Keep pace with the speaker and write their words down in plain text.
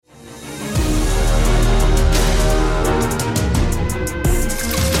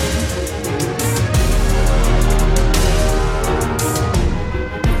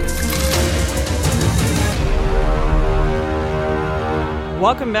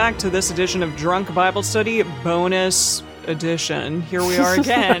Welcome back to this edition of Drunk Bible Study, bonus edition. Here we are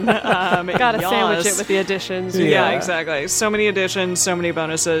again. Gotta sandwich it with the additions. Yeah, exactly. So many additions, so many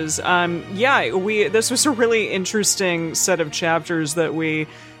bonuses. This was a really interesting set of chapters that we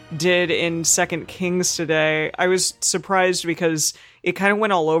did in 2 Kings today. I was surprised because it kind of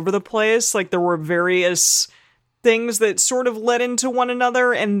went all over the place. Like, there were various things that sort of led into one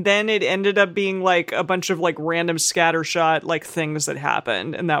another, and then it ended up being like a bunch of like random scattershot like things that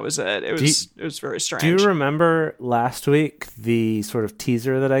happened, and that was it. It was very strange. Do you remember last week the sort of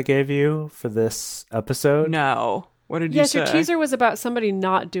teaser that I gave you for this episode? No. What did you say? Yes, your teaser was about somebody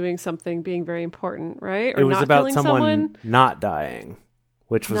not doing something being very important, right? Or it was not about killing someone not dying,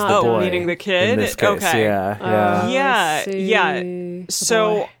 which was Not the boy. meeting the kid? In this case. Okay. Yeah. Yeah.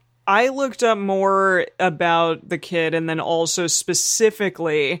 So I looked up more about the kid and then also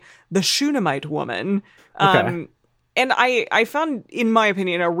specifically the Shunammite woman. Okay. And I found, in my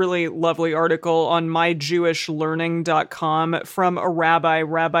opinion, a really lovely article on mygewishlearning.com from a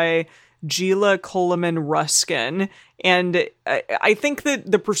Rabbi Gila Coleman Ruskin. And I think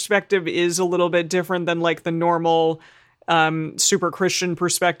that the perspective is a little bit different than like the normal super Christian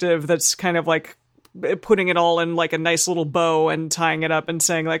perspective that's kind of like putting it all in like a nice little bow and tying it up and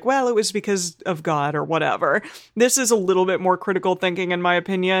saying like, well, it was because of God or whatever. This is a little bit more critical thinking, in my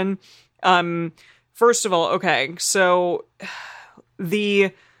opinion. First of all, okay, so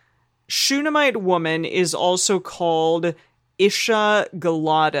the Shunammite woman is also called Isha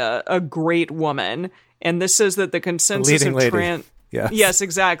Galada, a great woman. And this says that the consensus of Yes,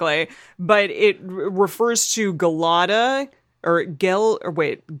 exactly. But it refers to Galada or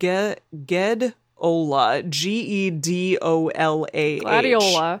Gedola, Gedola.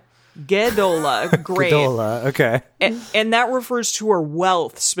 Gladiola. Gedola, great. Gedola, okay. And that refers to her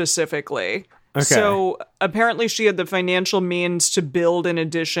wealth specifically. Okay. So apparently she had the financial means to build an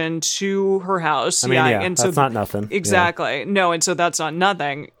addition to her house. And that's not nothing. Exactly. Yeah. No, and so that's not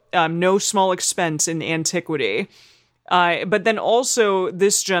nothing. No small expense in antiquity. But then also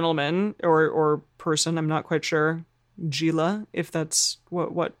this gentleman or person, I'm not quite sure, Gila, if that's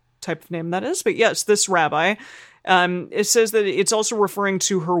what type of name that is. But yes, this rabbi, it says that it's also referring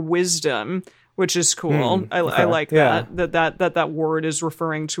to her wisdom, which is cool. I like that word is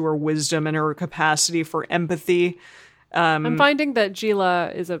referring to her wisdom and her capacity for empathy. I'm finding that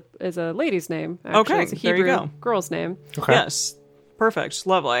Gila is a lady's name. Actually. Okay, it's a Hebrew there you go. Girl's name. Okay. Yes, perfect,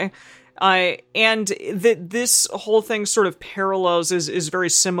 lovely. And this whole thing sort of parallels is very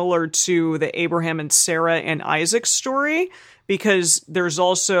similar to the Abraham and Sarah and Isaac story, because there's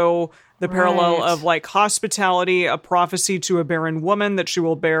also the parallel of like hospitality, a prophecy to a barren woman that she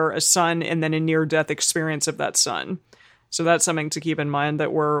will bear a son, and then a near-death experience of that son. So that's something to keep in mind,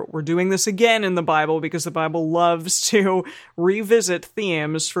 that we're doing this again in the Bible, because the Bible loves to revisit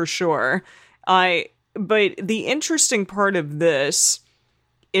themes for sure. But the interesting part of this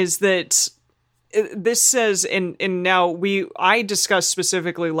is that this says, and now I discussed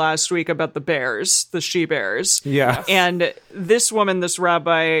specifically last week about the bears, the she-bears. Yeah. And this woman, this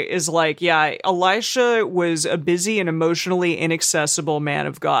rabbi, is like, yeah, Elisha was a busy and emotionally inaccessible man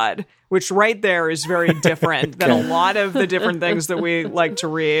of God, which right there is very different than a lot of the different things that we like to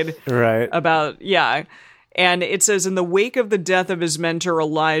read about. Yeah. And it says, in the wake of the death of his mentor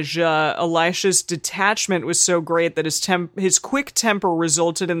Elijah, Elisha's detachment was so great that his quick temper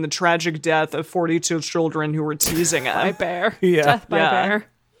resulted in the tragic death of 42 children who were teasing him. By bear. Yeah. Death by bear.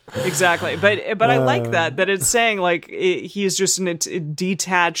 Exactly. But I like that it's saying like he's just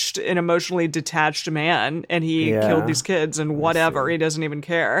an emotionally detached man, and he killed these kids and whatever. He doesn't even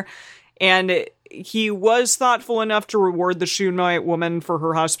care. And he was thoughtful enough to reward the Shunammite woman for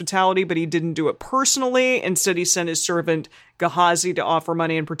her hospitality, but he didn't do it personally. Instead, he sent his servant Gehazi to offer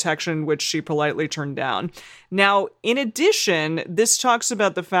money and protection, which she politely turned down. Now, in addition, this talks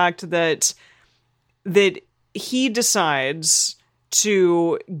about the fact that he decides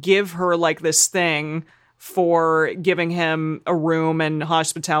to give her like this thing for giving him a room and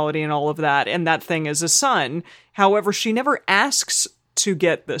hospitality and all of that, and that thing is a son. However, she never asks to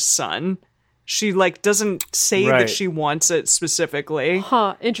get this son. She like doesn't say that she wants it specifically.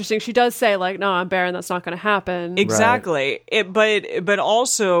 Huh, interesting. She does say like, no, I'm barren, that's not going to happen. Exactly. But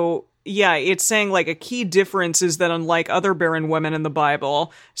also, yeah, it's saying like a key difference is that unlike other barren women in the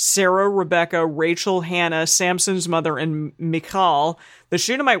Bible, Sarah, Rebecca, Rachel, Hannah, Samson's mother, and Michal, the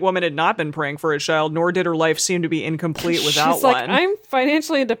Shunammite woman had not been praying for a child, nor did her life seem to be incomplete without She's like, one. I'm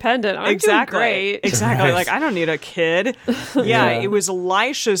financially independent. I'm doing great. Exactly. Right. Like, I don't need a kid. Yeah, it was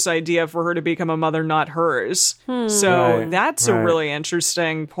Elisha's idea for her to become a mother, not hers. So that's a really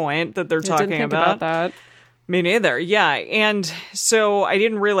interesting point that they're talking didn't think about. about that. Me neither. Yeah. And so I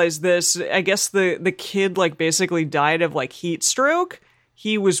didn't realize this. I guess the kid like basically died of like heat stroke.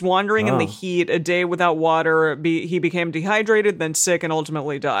 He was wandering in the heat a day without water. He became dehydrated, then sick, and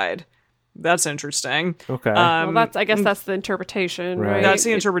ultimately died. That's interesting. Okay. Well, I guess that's the interpretation, right? That's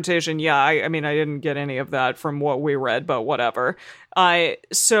the interpretation. Yeah. I mean, I didn't get any of that from what we read, but whatever.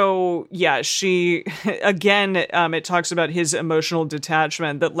 So yeah, she, again, it talks about his emotional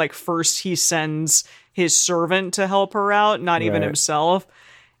detachment that like first he sends his servant to help her out, not even himself.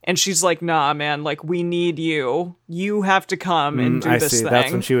 And she's like, nah, man, like, we need you. You have to come and do this thing.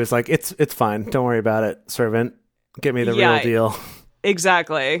 That's when she was like, it's fine. Don't worry about it, servant. Get me the real deal.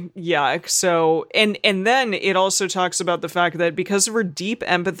 Exactly. Yeah. So, and then it also talks about the fact that because of her deep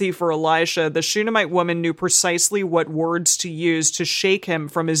empathy for Elisha, the Shunammite woman knew precisely what words to use to shake him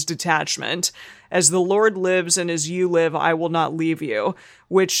from his detachment. As the Lord lives and as you live, I will not leave you.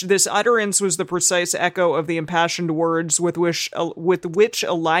 Which this utterance was the precise echo of the impassioned words with which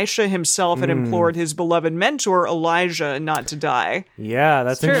Elisha himself had implored his beloved mentor, Elijah, not to die. Yeah,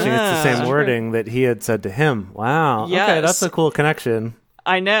 that's interesting. It's the same wording that he had said to him. Wow. Yes. Okay, that's a cool connection.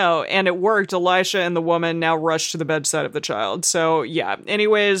 I know, and it worked. Elisha and the woman now rushed to the bedside of the child. So, yeah.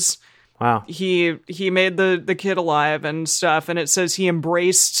 Anyways, wow. He made the kid alive and stuff, and it says he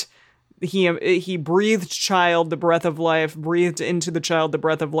embraced... He breathed child the breath of life, breathed into the child the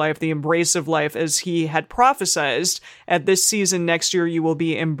breath of life, the embrace of life, as he had prophesied. At this season next year, you will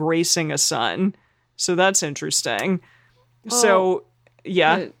be embracing a son. So that's interesting. Well, so,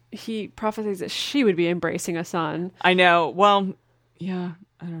 yeah. He prophesies that she would be embracing a son. I know. Well, yeah.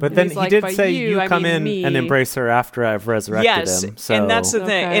 I don't know. But then he did say, you come in me. and embrace her after I've resurrected him. So. And that's the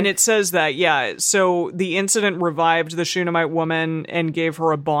thing. Okay. And it says that, yeah. So the incident revived the Shunammite woman and gave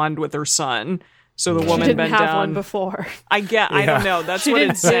her a bond with her son. So the woman didn't bent have down. one before. I don't know. That's what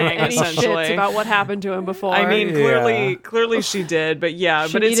it's saying, any essentially. shits about what happened to him before. I mean, clearly she did, but yeah.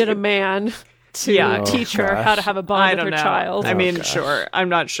 She but needed a man to teach her how to have a bond with her child. I mean, sure. I'm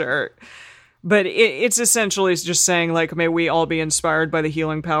not sure. But it's essentially just saying, like, may we all be inspired by the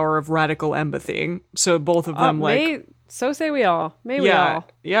healing power of radical empathy. So both of them, so say we all. May we all.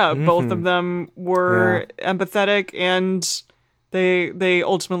 Yeah, both of them were empathetic, and they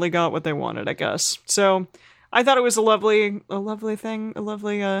ultimately got what they wanted, I guess. So I thought it was a lovely thing, a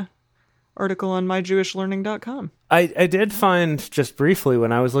lovely article on myjewishlearning.com. I did find, just briefly,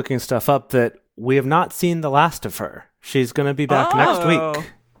 when I was looking stuff up, that we have not seen the last of her. She's going to be back next week.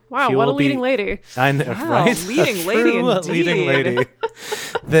 Wow, what a leading lady. I know, right? Leading lady indeed. Leading lady.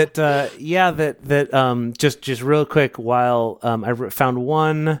 Just real quick, while I found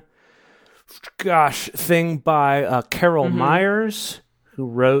one, thing by Carol Myers, who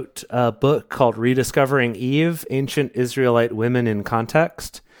wrote a book called Rediscovering Eve, Ancient Israelite Women in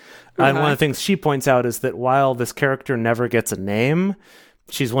Context. And one of the things she points out is that while this character never gets a name,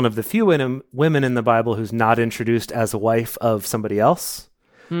 she's one of the few women in the Bible who's not introduced as a wife of somebody else.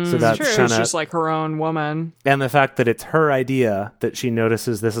 So that's true. She's just like her own woman. And the fact that it's her idea that she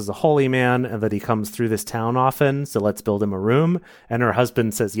notices this is a holy man and that he comes through this town often, so let's build him a room. And her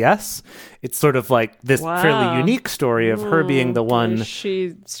husband says yes. It's sort of like this fairly unique story of her being the one.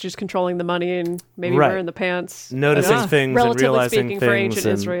 She's just controlling the money and maybe wearing the pants. Noticing things and realizing speaking, things. For ancient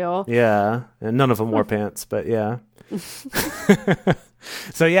Israel. Yeah. And none of them wore pants, but yeah.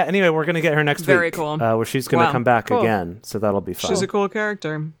 So yeah, anyway, we're going to get her next week. Very cool. Where she's going to come back again. So that'll be fun. She's a cool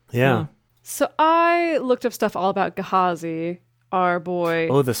character. Yeah. So I looked up stuff all about Gehazi, our boy.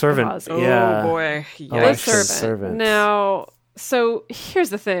 Oh, the servant. Gehazi. Yeah. Oh, boy. The servant. Now, so here's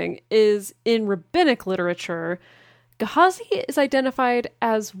the thing, is in rabbinic literature, Gehazi is identified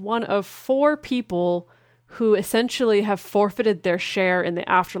as one of 4 people who essentially have forfeited their share in the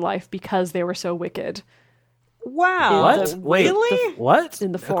afterlife because they were so wicked. Wow. What? Wait. What?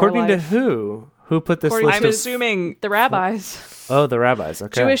 In the According to who? Who put this list? I'm assuming the rabbis. Oh, the rabbis.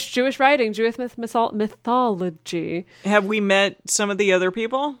 Okay. Jewish writing, Jewish mythology. Have we met some of the other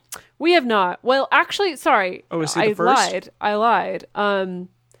people? We have not. Well, actually, sorry. Oh, is he the first? I lied.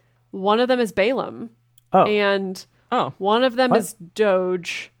 One of them is Balaam. Oh. And one of them is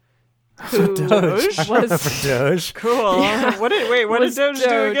Doge. Who Doge. was Doge. Cool. Yeah. What did Doge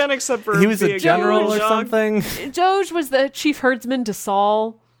do again? Except for he was a general or something. Doge was the chief herdsman to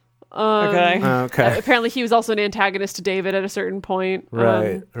Saul. Okay. Apparently, he was also an antagonist to David at a certain point.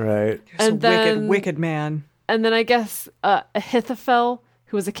 Right. And then wicked man. And then I guess Ahithophel,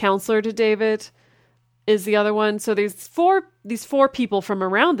 who was a counselor to David, is the other one. So these four people from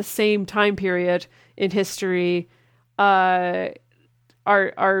around the same time period in history are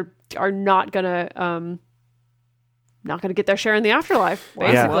not gonna not going to get their share in the afterlife,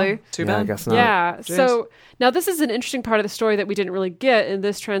 basically. Yeah. Too bad. I guess not. Yeah. Jeez. So now this is an interesting part of the story that we didn't really get in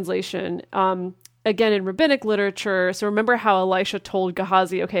this translation. Again, in rabbinic literature, so remember how Elisha told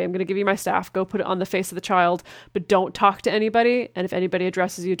Gehazi, okay, I'm going to give you my staff, go put it on the face of the child, but don't talk to anybody, and if anybody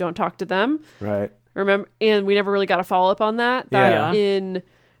addresses you, don't talk to them. Right. Remember, and we never really got a follow-up on that. In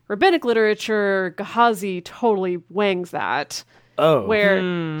rabbinic literature, Gehazi totally wangs that. Oh.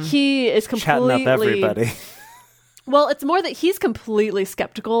 Where he is completely... Chatting up everybody. Well, it's more that he's completely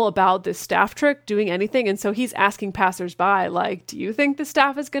skeptical about this staff trick doing anything, and so he's asking passersby, like, do you think the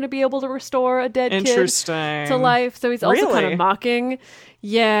staff is going to be able to restore a dead kid to life? So he's also kind of mocking.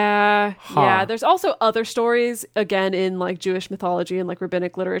 Yeah. There's also other stories, again, in like Jewish mythology and like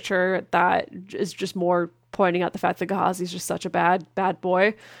rabbinic literature that is just more pointing out the fact that Gehazi is just such a bad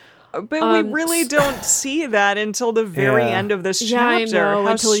boy. But we really don't see that until the very end of this chapter. Yeah, I know,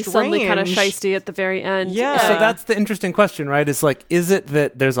 How until he's suddenly kind of strange. shisty at the very end. Yeah. So that's the interesting question, right? Is like, is it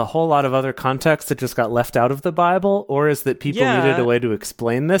that there's a whole lot of other context that just got left out of the Bible, or is that people needed a way to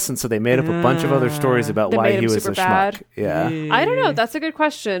explain this, and so they made up a bunch of other stories about why he was a bad. schmuck? Yeah. I don't know. That's a good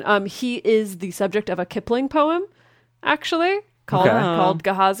question. He is the subject of a Kipling poem, actually. Called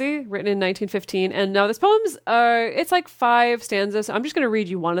Gehazi, written in 1915. And now this poem's, it's like 5 stanzas. I'm just going to read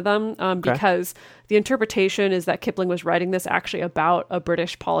you one of them because the interpretation is that Kipling was writing this actually about a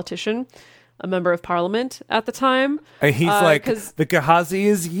British politician, a member of parliament at the time. And he's like, the Gehazi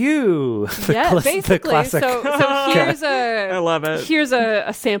is you. Basically. So here's I love it. Here's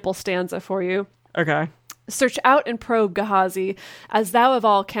a sample stanza for you. Okay. Search out and probe, Gehazi, as thou of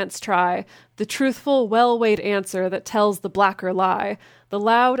all canst try, the truthful, well-weighed answer that tells the blacker lie, the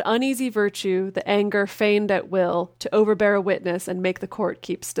loud, uneasy virtue, the anger feigned at will, to overbear a witness and make the court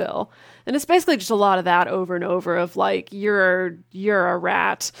keep still. And it's basically just a lot of that over and over of like, you're a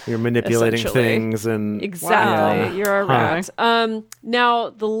rat. You're manipulating things and... Exactly. You're a rat. Now,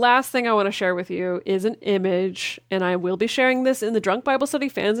 the last thing I want to share with you is an image, and I will be sharing this in the Drunk Bible Study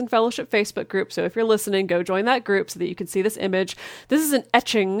Fans and Fellowship Facebook group. So if you're listening, go join that group so that you can see this image. This is an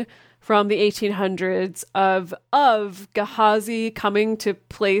etching from the 1800s of Gehazi coming to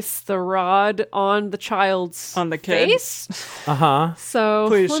place the rod on the child's face. So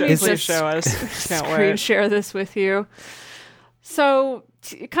please show us. Can't screen wait. share this with you. So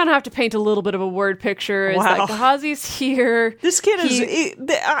you kind of have to paint a little bit of a word picture. Is that Gehazi's here? This kid is.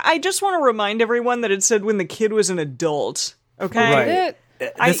 I just want to remind everyone that it said when the kid was an adult. Okay. Right.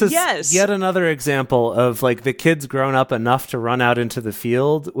 This is yet another example of like the kid's grown up enough to run out into the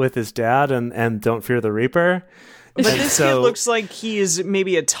field with his dad and don't fear the reaper. But this kid looks like he is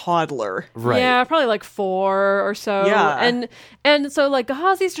maybe a toddler. Right. Yeah, probably like 4 or so. Yeah. And so like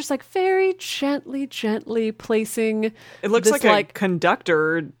Gehazi's just like very gently placing. It looks this, like a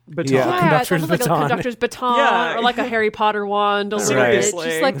conductor baton. Yeah, conductor's it looks baton. like a conductor's baton or like a Harry Potter wand. Seriously.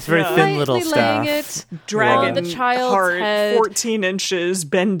 Just like it's very thin little laying staff. it Dragon on the child's heart, head. 14 inches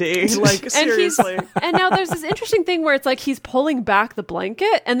bendy. Like, seriously. And now there's this interesting thing where it's like he's pulling back the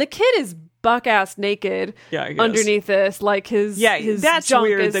blanket and the kid is buck-ass naked underneath this, like his that's junk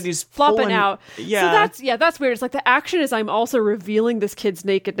weird is that he's flopping out. Yeah, so that's weird. It's like the action is I'm also revealing this kid's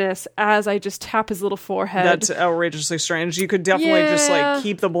nakedness as I just tap his little forehead. That's outrageously strange. You could definitely just like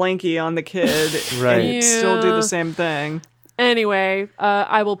keep the blankie on the kid and still do the same thing. Anyway,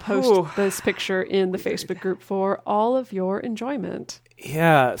 I will post this picture in the Facebook group for all of your enjoyment.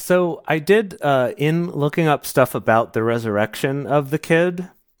 Yeah, so I did in looking up stuff about the resurrection of the kid.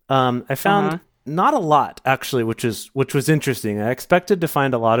 I found not a lot, actually, which was interesting. I expected to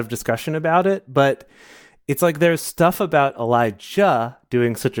find a lot of discussion about it, but it's like there's stuff about Elijah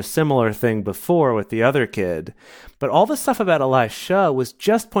doing such a similar thing before with the other kid, but all the stuff about Elisha was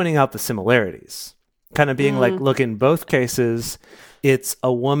just pointing out the similarities, kind of being like, look, in both cases, it's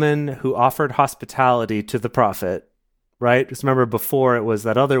a woman who offered hospitality to the prophet, right? Just remember before it was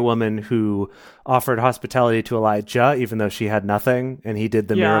that other woman who offered hospitality to Elijah, even though she had nothing. And he did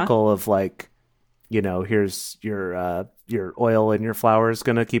the miracle of like, here's your oil and your flour is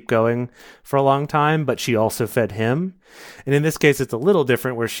going to keep going for a long time. But she also fed him. And in this case, it's a little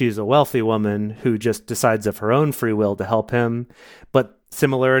different where she's a wealthy woman who just decides of her own free will to help him. But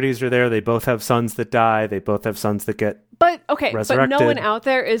similarities are there. They both have sons that die. They both have sons that get resurrected. But no one out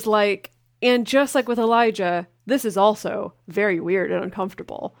there is like, and just like with Elijah, this is also very weird and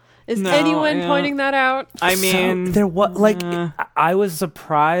uncomfortable. Is anyone pointing that out? I mean, so there was I was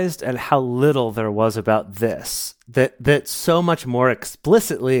surprised at how little there was about this. That so much more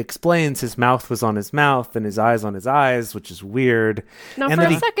explicitly explains his mouth was on his mouth and his eyes on his eyes, which is weird. Now, and for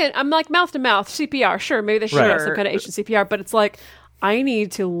a second, I'm like mouth to mouth CPR. Sure, maybe they should have some kind of ancient CPR, but it's like I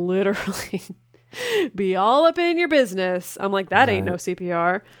need to literally be all up in your business. I'm like, that ain't no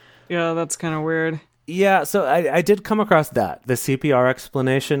CPR. Yeah, that's kind of weird. Yeah, so I did come across that. The CPR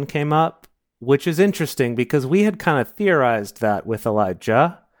explanation came up, which is interesting because we had kind of theorized that with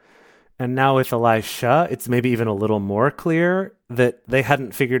Elijah. And now with Elisha, it's maybe even a little more clear that they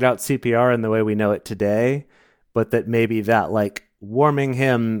hadn't figured out CPR in the way we know it today, but that maybe that like warming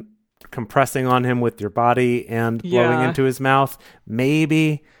him, compressing on him with your body and blowing into his mouth,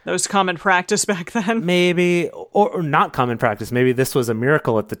 maybe. That was common practice back then. Maybe, or not common practice. Maybe this was a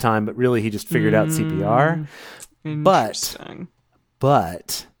miracle at the time, but really he just figured out CPR.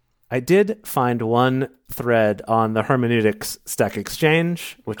 But I did find one thread on the Hermeneutics Stack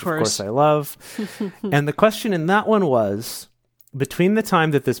Exchange, which of course I love. And the question in that one was, between the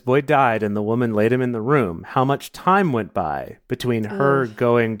time that this boy died and the woman laid him in the room, how much time went by between her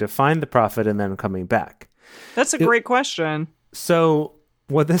going to find the prophet and then coming back? That's a great question. So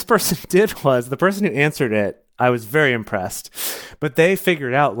what this person did was, the person who answered it, I was very impressed, but they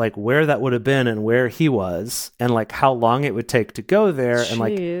figured out like where that would have been and where he was and like how long it would take to go there and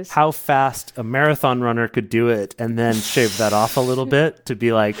like how fast a marathon runner could do it and then shave that off a little bit to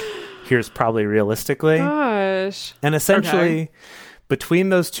be like, here's probably realistically. Gosh. And essentially between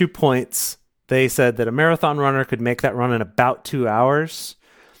those 2 points, they said that a marathon runner could make that run in about 2 hours.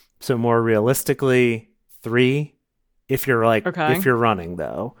 So more realistically, 3. If you're if you're running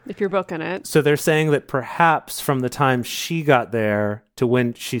though. If you're booking it. So they're saying that perhaps from the time she got there to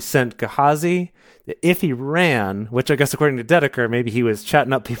when she sent Gehazi, if he ran, which I guess according to Dedeker, maybe he was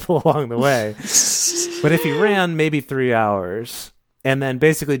chatting up people along the way. But if he ran, maybe 3 hours. And then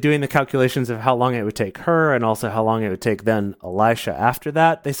basically doing the calculations of how long it would take her and also how long it would take then Elisha after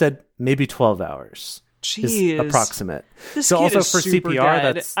that, they said maybe 12 hours. Jeez. Is approximate. This so kid also is for super CPR,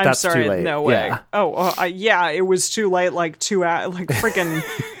 dead. that's sorry, too late. No way. Yeah. It was too late. Like 2 hours, like freaking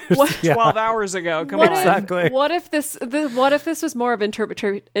 12 hours ago. Come on. Exactly. What if this was more of an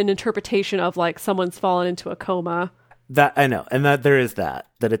interpretation of like someone's fallen into a coma? That I know, and that there is that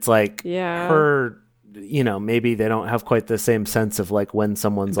it's like her. You know, maybe they don't have quite the same sense of like when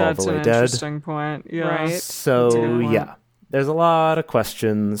someone's all the way dead. That's an interesting point. Yeah. Right. So yeah. There's a lot of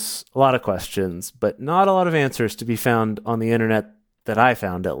questions, but not a lot of answers to be found on the internet that I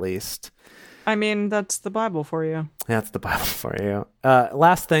found, at least. I mean, that's the Bible for you. That's the Bible for you.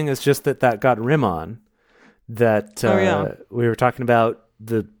 Last thing is just that God Rimmon that we were talking about,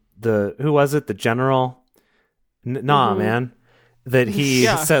 the who was it? The general? Man. That he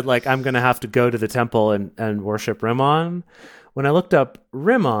said, like, I'm going to have to go to the temple and worship Rimmon. When I looked up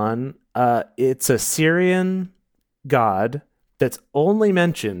Rimmon, it's a Syrian god that's only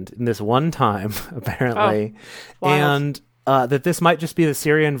mentioned in this one time, apparently, and that this might just be the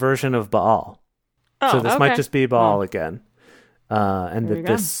Syrian version of Baal. So this might just be Baal again, and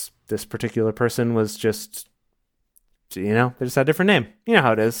that this particular person was just, they just had a different name. You know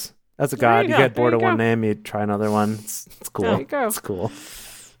how it is. As a god, you get bored of one name, you try another one. It's cool. There you go. It's cool.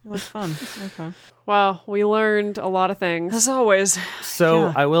 It was fun. Okay. Wow, we learned a lot of things. As always.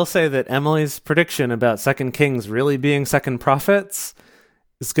 So I will say that Emily's prediction about Second Kings really being second prophets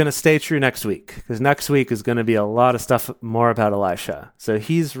is going to stay true next week. Because next week is going to be a lot of stuff more about Elisha. So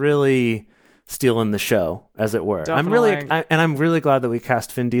he's really stealing the show, as it were. Definitely. I'm really glad that we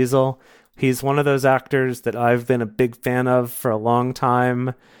cast Vin Diesel. He's one of those actors that I've been a big fan of for a long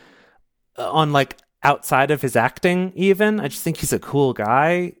time. On like outside of his acting, even I just think he's a cool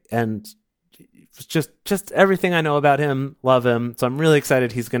guy, and just everything I know about him, love him. So I'm really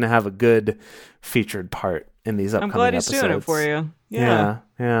excited he's going to have a good featured part in these upcoming episodes. I'm glad he's doing it for you.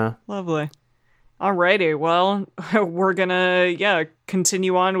 Yeah. Lovely. Alrighty, well, we're gonna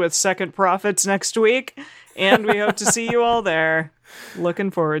continue on with Second Prophets next week, and we hope to see you all there.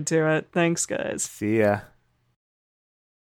 Looking forward to it. Thanks, guys. See ya.